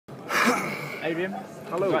Adrian,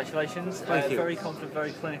 hello. Congratulations. Thank you. Very confident,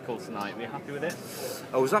 very clinical tonight. Were you happy with it?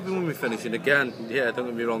 I was happy when we finished, and again, yeah, don't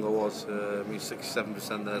get me wrong, I was.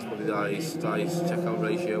 67% there is probably the highest check-out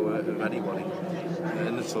ratio of anybody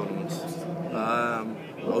in the tournament. I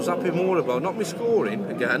was happy more about, not me scoring,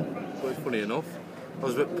 again, but funny enough, I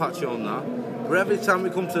was a bit patchy on that. But every time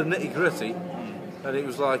we come to the nitty-gritty, and it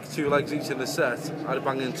was like 2 legs each in the set, I'd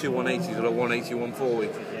bang in 2 180s or a 180, 140,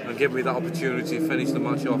 and give me that opportunity to finish the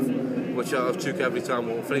match off, which I took every time.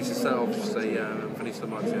 Or finish the set off, just say, finish the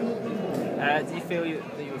match. Yeah. Do you feel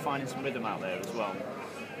that you were finding some rhythm out there as well?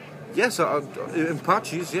 Yes, in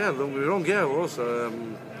patches, yeah, don't get me wrong, yeah, I was. I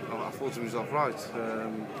thought it was off right.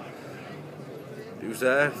 It was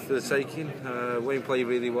there for the taking. Wayne played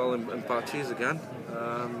really well in patches again.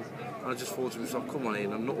 I just thought to myself, come on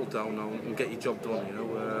in and knuckle down now and get your job done, you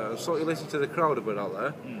know. So you listen to the crowd a bit out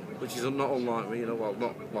there, which is not unlike me, you know,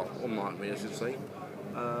 unlike me, I should say.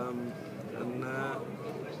 I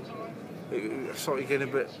started getting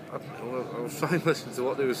a bit, I was trying to listen to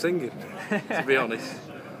what they were singing, to be honest.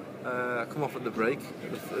 I come off at the break.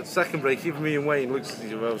 The second break, even me and Wayne looked at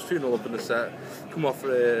each other. I was 2-0 up in the set, come off for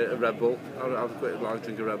a Red Bull. I have a quick large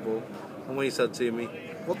drink of Red Bull. And Wayne said to me,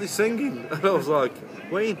 "What are they singing?" And I was like,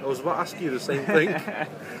 "Wayne, I was about to ask you the same thing."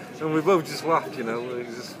 And we both just laughed, you know. It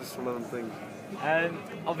was just one of them things.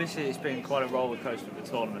 Obviously, it's been quite a roller coaster of the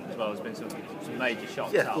tournament as well. There's been some major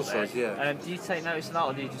shocks out there. Right, yeah. Do you take notice of that,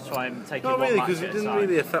 or do you just try and take it Not one really, match because at it a didn't time?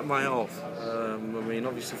 really affect my health. I mean,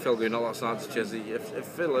 obviously Phil going out last night to Chelsea. If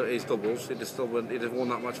Phil is doubles, he'd have won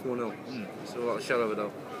that match 4-0. So without a shadow of a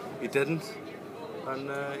doubt, he didn't. And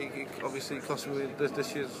it obviously cost me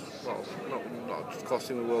this year's, well, not just cost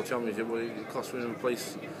him the World Championship, but it cost me a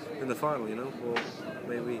place in the final, you know, or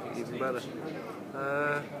maybe even better.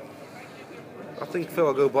 I think Phil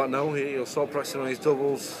will go back now. He'll start practicing on his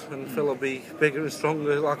doubles, and Phil will be bigger and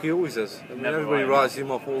stronger like he always is. I mean, everybody rides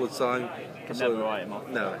him off all the time. Can never write him off.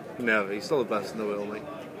 No, never. He's still the best in the world, mate.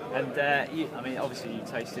 And I mean, obviously you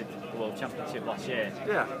tasted the World Championship last year.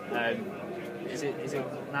 Yeah. Is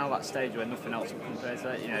it now that stage where nothing else compares to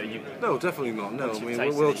that? You know, No, definitely not. No, I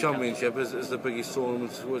mean, World Championship is the biggest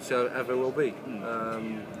tournament which ever will be,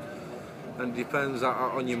 and it depends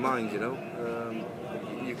on your mind. You know,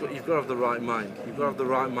 you've got to have the right mind. You've got to have the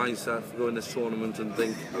right mindset for going this tournament and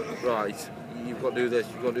think, right, you've got to do this,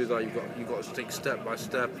 you've got to do that. You've got to take step by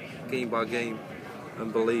step, game by game,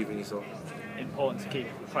 and believe in yourself. Important to keep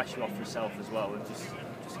pressure off yourself as well, and just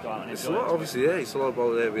go out and enjoy. Obviously, yeah, it's a lot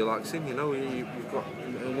about relaxing. You know, you've got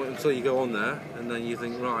until you go on there, and then you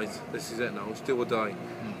think, right, this is it now, it's do or die.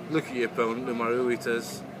 Look at your opponent, no matter who it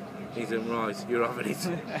is. You think, right, you're having it,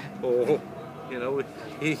 or you know,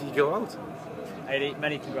 you go out. Eddie,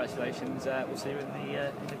 many congratulations. We'll see you in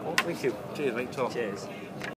the court. Thank you. Cheers, mate. Tom. Cheers.